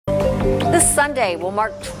This Sunday will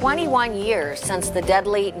mark 21 years since the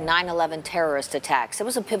deadly 9/11 terrorist attacks. It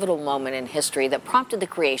was a pivotal moment in history that prompted the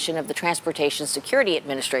creation of the Transportation Security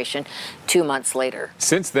Administration 2 months later.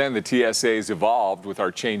 Since then, the TSA has evolved with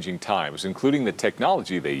our changing times, including the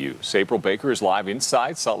technology they use. April Baker is live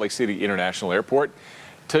inside Salt Lake City International Airport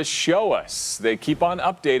to show us. They keep on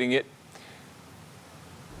updating it.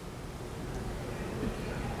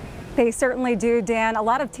 They certainly do, Dan. A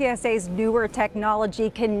lot of TSA's newer technology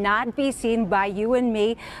cannot be seen by you and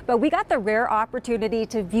me, but we got the rare opportunity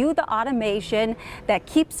to view the automation that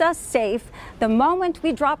keeps us safe the moment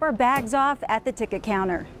we drop our bags off at the ticket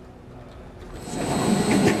counter.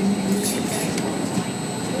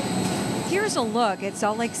 Here's a look at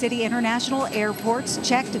Salt Lake City International Airport's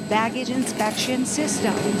checked baggage inspection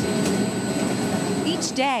system.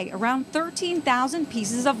 Each day, around 13,000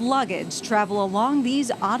 pieces of luggage travel along these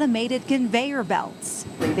automated conveyor belts.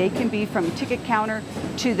 They can be from ticket counter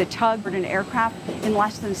to the tug of an aircraft in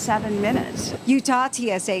less than 7 minutes. Utah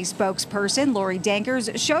TSA spokesperson Lori Dankers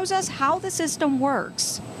shows us how the system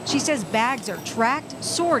works. She says bags are tracked,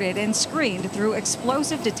 sorted, and screened through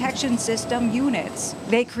explosive detection system units.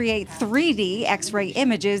 They create 3D X-ray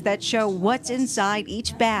images that show what's inside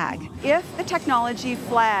each bag. If the technology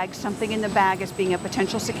flags something in the bag as being a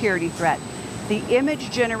potential security threat, the image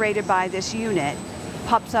generated by this unit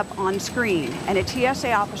pops up on screen, and a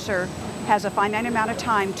TSA officer has a finite amount of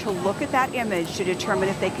time to look at that image to determine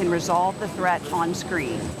if they can resolve the threat on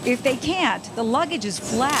screen. If they can't, the luggage is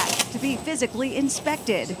flagged to be physically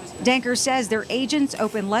inspected. Danker says their agents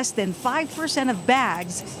open less than 5% of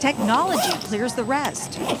bags. Technology clears the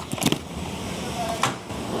rest.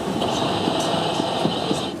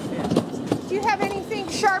 Do you have anything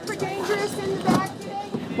sharp or dangerous in the bag today?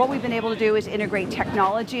 What we've been able to do is integrate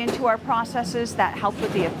technology into our processes that help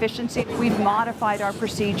with the efficiency. We've modified our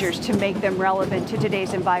procedures to make them relevant to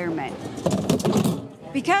today's environment.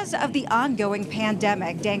 Because of the ongoing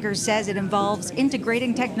pandemic, Danker says it involves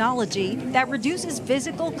integrating technology that reduces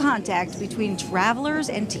physical contact between travelers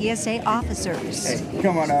and TSA officers. Hey,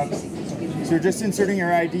 come on up. So you're just inserting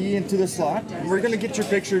your ID into the slot. We're going to get your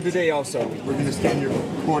picture today also. We're going to scan your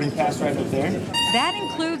boarding pass right up there. That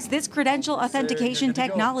includes this credential authentication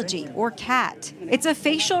technology, or CAT. It's a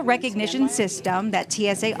facial recognition system that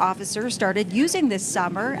TSA officers started using this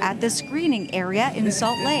summer at the screening area in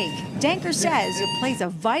Salt Lake. Danker says it plays a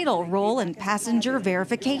vital role in passenger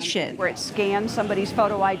verification. Where it scans somebody's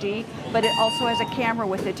photo ID, but it also has a camera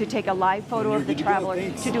with it to take a live photo of the traveler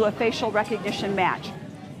to do a facial recognition match.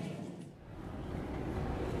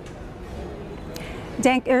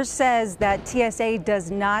 Danker says that TSA does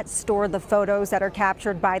not store the photos that are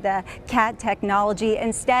captured by the CAT technology.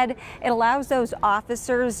 Instead, it allows those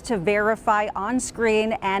officers to verify on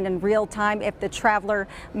screen and in real time if the traveler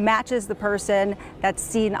matches the person that's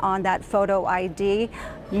seen on that photo ID.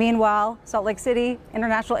 Meanwhile, Salt Lake City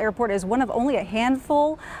International Airport is one of only a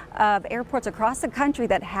handful of airports across the country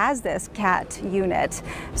that has this CAT unit.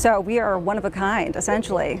 So we are one of a kind,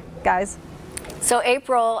 essentially, guys. So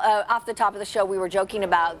April, off the top of the show, we were joking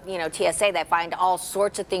about, TSA, they find all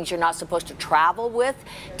sorts of things you're not supposed to travel with.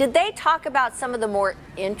 Did they talk about some of the more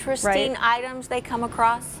interesting items they come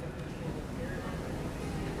across?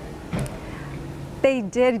 They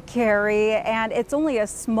did, Carrie, and it's only a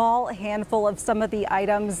small handful of some of the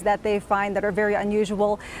items that they find that are very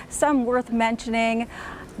unusual. Some worth mentioning: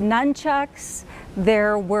 nunchucks,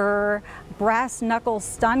 there were brass knuckle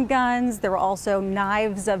stun guns, there were also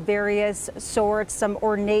knives of various sorts, some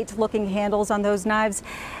ornate looking handles on those knives,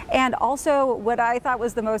 and also what I thought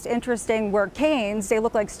was the most interesting were canes. They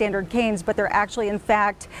look like standard canes, but they're actually, in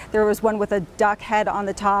fact, there was one with a duck head on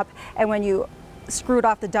the top, and when you screwed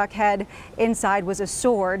off the duck head, inside was a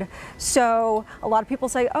sword. So a lot of people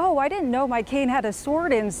say, oh, I didn't know my cane had a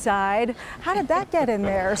sword inside. How did that get in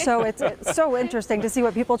there? So it's so interesting to see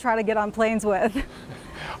what people try to get on planes with.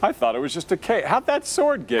 I thought it was just a cane. How'd that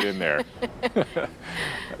sword get in there?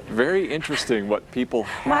 Very interesting what people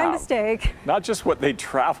have. My mistake. Not just what they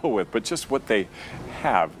travel with, but just what they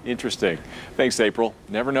have. Interesting. Thanks, April.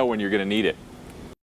 Never know when you're going to need it.